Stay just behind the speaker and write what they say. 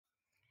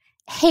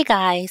Hey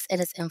guys, it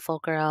is Info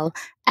Girl.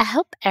 I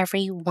hope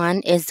everyone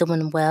is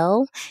doing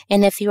well,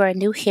 and if you are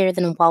new here,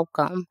 then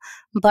welcome.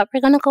 But we're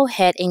going to go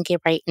ahead and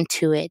get right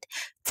into it.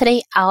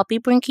 Today, I'll be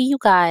bringing you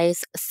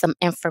guys some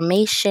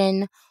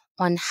information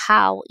on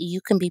how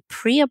you can be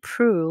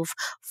pre-approved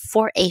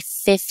for a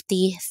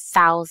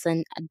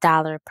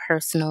 $50,000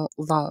 personal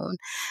loan.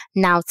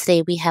 Now,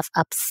 today we have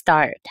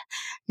Upstart.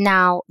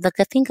 Now, the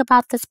good thing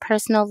about this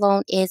personal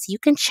loan is you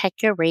can check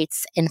your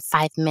rates in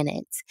 5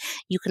 minutes.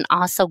 You can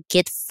also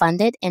get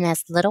funded in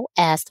as little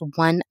as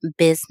one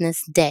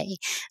business day.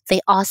 They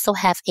also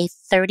have a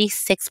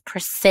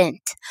 36%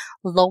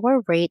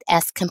 lower rate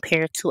as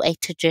compared to a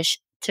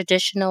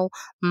traditional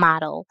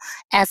model.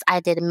 As I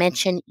did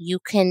mention, you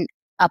can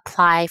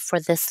apply for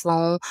this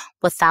loan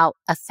without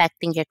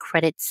affecting your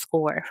credit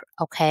score.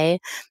 Okay.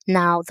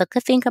 Now, the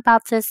good thing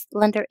about this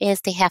lender is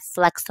they have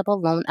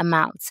flexible loan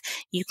amounts.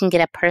 You can get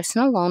a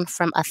personal loan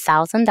from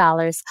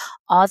 $1,000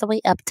 all the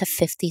way up to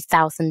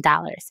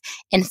 $50,000.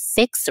 And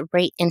fixed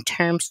rate in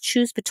terms,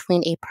 choose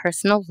between a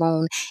personal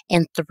loan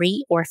and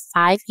 3 or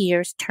 5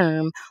 years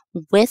term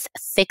with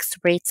fixed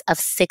rates of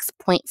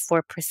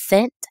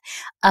 6.4%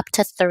 up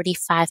to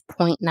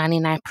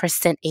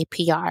 35.99%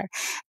 APR.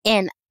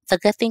 And the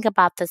good thing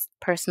about this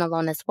personal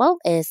loan as well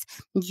is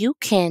you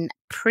can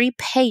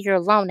prepay your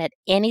loan at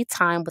any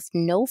time with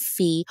no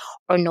fee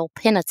or no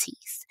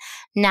penalties.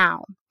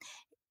 Now,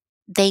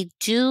 they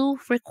do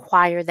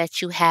require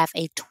that you have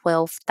a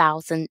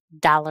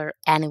 $12,000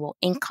 annual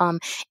income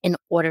in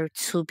order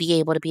to be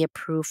able to be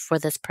approved for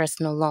this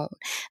personal loan.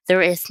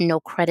 There is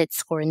no credit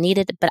score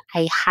needed, but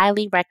I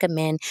highly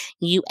recommend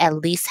you at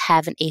least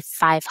having a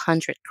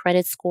 500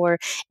 credit score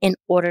in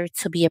order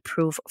to be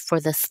approved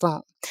for this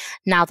loan.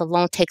 Now, the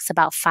loan takes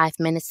about 5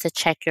 minutes to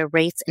check your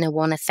rates and it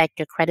won't affect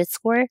your credit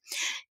score.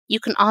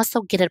 You can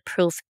also get it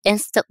approved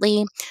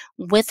instantly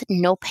with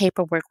no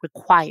paperwork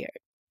required.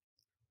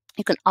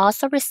 You can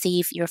also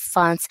receive your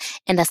funds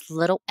in as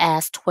little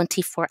as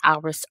 24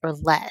 hours or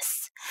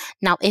less.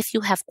 Now, if you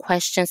have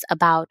questions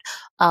about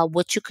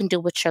what you can do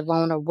with your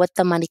loan or what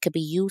the money could be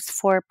used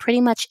for,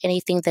 pretty much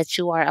anything that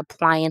you are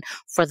applying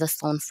for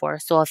this loan for.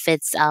 So if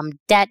it's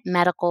debt,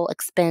 medical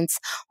expense,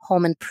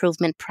 home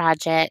improvement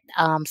project,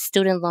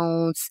 student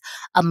loans,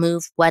 a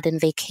move,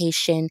 wedding,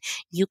 vacation,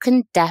 you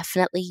can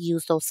definitely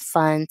use those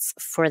funds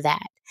for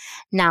that.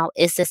 Now,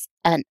 is this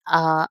an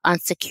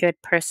unsecured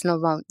personal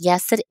loan?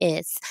 Yes, it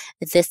is.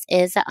 This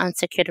is an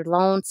unsecured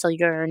loan, so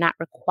you're not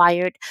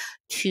required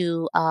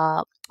to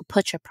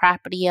put your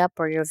property up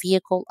or your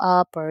vehicle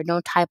up or no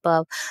type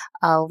of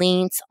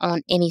liens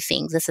on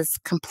anything. This is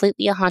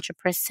completely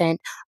 100%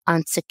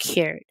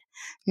 unsecured.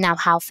 Now,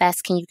 how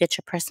fast can you get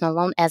your personal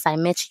loan? As I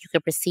mentioned, you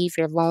could receive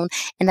your loan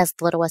in as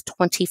little as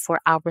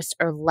 24 hours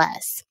or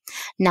less.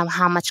 Now,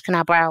 how much can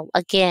I borrow?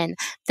 Again,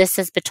 this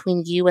is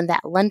between you and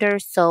that lender,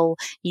 so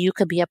you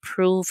could be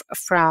approved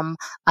from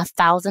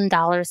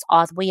 $1,000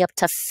 all the way up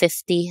to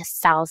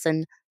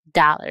 $50,000.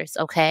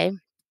 Okay.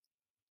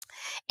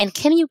 And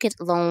can you get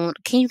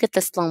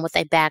this loan with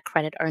a bad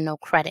credit or no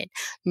credit?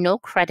 No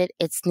credit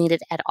is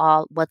needed at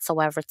all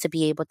whatsoever to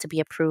be able to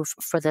be approved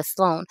for this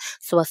loan.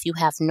 So if you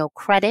have no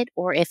credit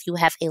or if you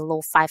have a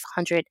low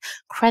 500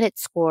 credit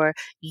score,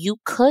 you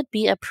could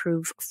be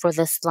approved for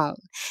this loan.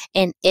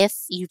 And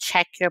if you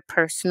check your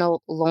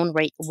personal loan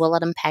rate, will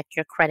it impact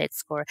your credit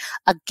score?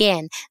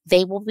 Again,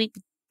 they will be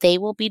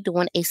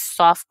doing a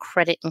soft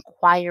credit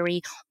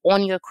inquiry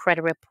on your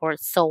credit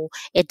report, so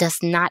it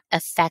does not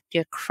affect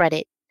your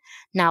credit.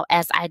 Now,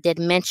 as I did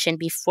mention,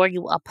 before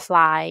you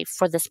apply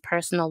for this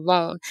personal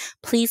loan,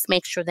 please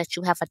make sure that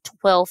you have a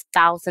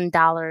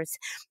 $12,000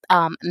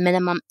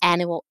 minimum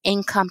annual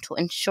income to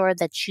ensure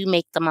that you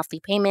make the monthly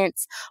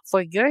payments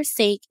for your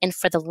sake and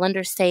for the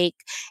lender's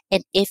sake.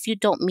 And if you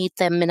don't meet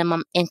the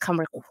minimum income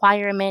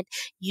requirement,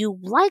 you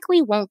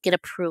likely won't get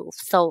approved.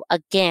 So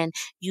again,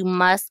 you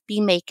must be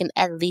making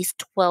at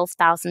least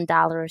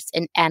 $12,000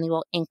 in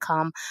annual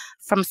income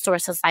from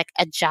sources like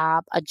a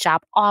job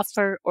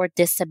offer, or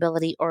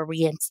disability, or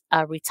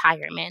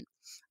retirement.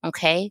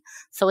 Okay,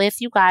 so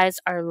if you guys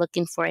are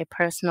looking for a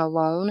personal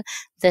loan,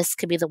 this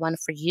could be the one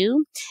for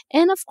you.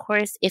 And of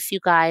course, if you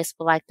guys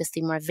would like to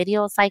see more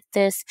videos like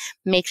this,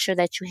 make sure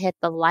that you hit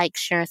the like,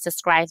 share, and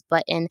subscribe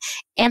button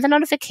and the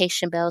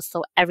notification bell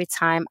so every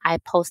time I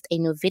post a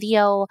new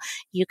video,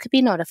 you could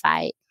be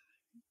notified.